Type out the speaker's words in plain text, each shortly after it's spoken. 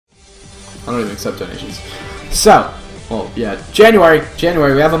I don't even accept donations. So, well, yeah, January,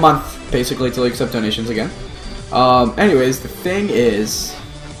 we have a month, basically, till we accept donations again. Anyways, the thing is...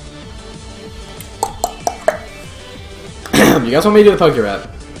 you guys want me to do the Poke Rap?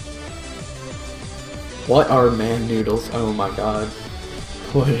 What are man noodles? Oh my god.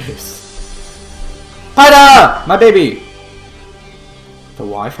 Please. Pida! My baby! The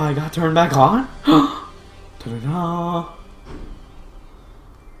Wi-Fi got turned back on? Ta-da-da.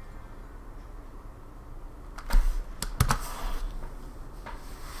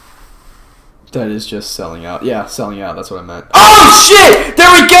 That is just selling out. Yeah, selling out. That's what I meant. Oh, shit!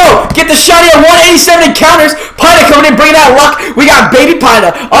 There we go! Get the shiny at 187 encounters. Pida coming in, bringing out luck. We got baby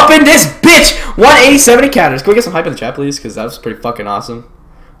Pida up in this bitch. 187 encounters. Can we get some hype in the chat, please? Because that was pretty fucking awesome.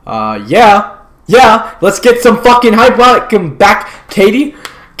 Yeah. Yeah. Let's get some fucking hype. Welcome back, Katie.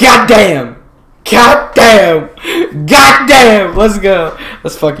 Goddamn. Goddamn. Goddamn. Let's go.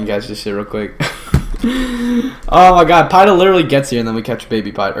 Let's fucking catch this shit real quick. Oh my god, Pida literally gets here and then we catch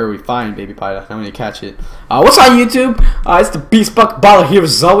baby Pida, or we find baby Pida, then we catch it. What's on YouTube? It's the Beast Buck Baller here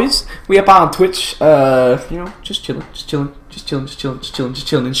as always. We up on Twitch, you know, just chilling and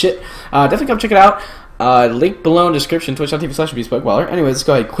shit. Definitely come check it out. Link below in the description, twitch.tv/BeastBuckBaller. Anyways, let's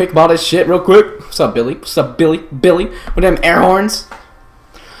go ahead, quick ball this shit real quick. What's up, Billy? What's up, Billy? Billy? With them air horns.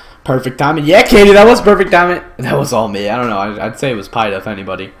 Perfect timing. Yeah, Katie, that was perfect timing. That was all me. I don't know, I'd say it was Pida if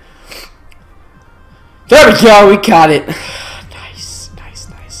anybody. There we go, we caught it. Nice.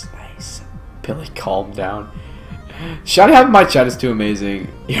 Billy, calm down. Shout out, my chat is too amazing.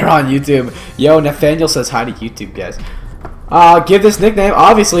 You're on YouTube. Yo, Nathaniel says hi to YouTube, guys. Give this nickname.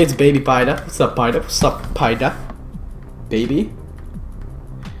 Obviously, it's Baby Pida. What's up, Pida? What's up, Pida? Baby?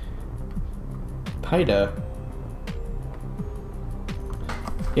 Pida.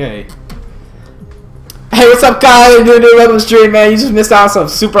 Yay. Hey, what's up, Kyle? Doing a welcome stream, man. You just missed out on some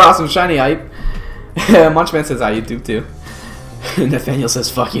super awesome shiny hype. Munchman says hi YouTube too. Nathaniel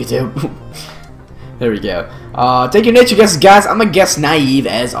says fuck YouTube. There we go. Take your nature guesses, guys. I'm gonna guess naive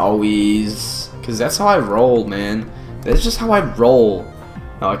as always, cause that's how I roll, man. That's just how I roll.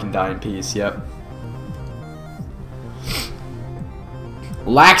 Oh, I can die in peace. Yep.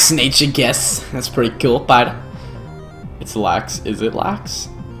 Lax nature guess. That's pretty cool. Pida. It's lax. Is it lax?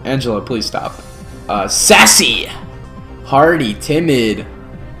 Angela, please stop. Sassy, hardy, timid.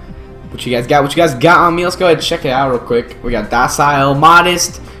 What you guys got? What you guys got on me? Let's go ahead and check it out real quick. We got docile,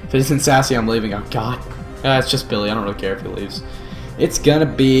 modest. If it isn't sassy, I'm leaving. Oh god. It's just Billy. I don't really care if he leaves. It's gonna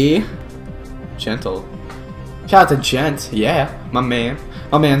be gentle. Shout out to Gent. Yeah, my man.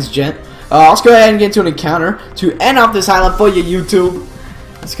 My man's Gent. Let's go ahead and get into an encounter to end off this highlight for you, YouTube.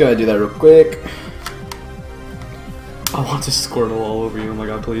 Let's go ahead and do that real quick. I want to Squirtle all over you. Oh my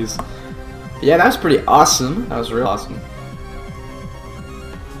god, please. Yeah, that was pretty awesome. That was real awesome.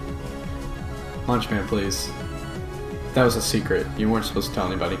 Munchman, please. That was a secret. You weren't supposed to tell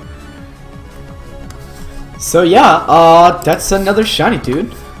anybody. So yeah, that's another shiny,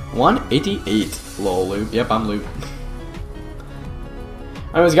 dude. 188. Lol, loot. Yep, I'm loot.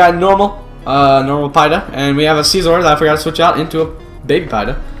 Anyways, got normal Pida, and we have a Caesar that I forgot to switch out into a baby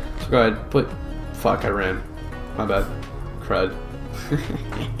Pida. So go ahead, put. Fuck, I ran. My bad. Crud.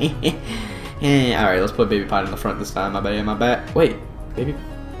 Alright, let's put baby Pida in the front this time. My bad, my bad. Wait, baby.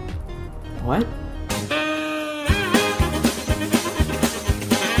 What?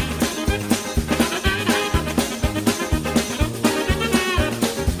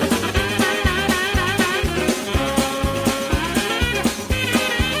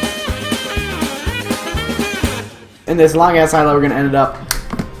 In this long ass highlight, we're gonna end it up.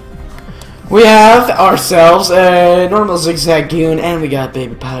 We have ourselves a normal Zigzag Goon, and we got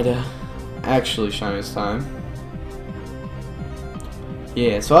baby Pida. Actually, shiniest time.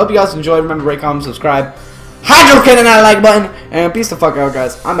 Yeah, so I hope you guys enjoyed. Remember, rate, comment, subscribe. Hydro cannon that like button. And peace the fuck out,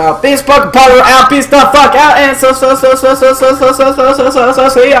 guys. I'm out. Beast Buck Baller out. Peace the fuck out. And so,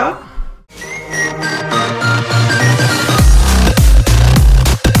 see ya.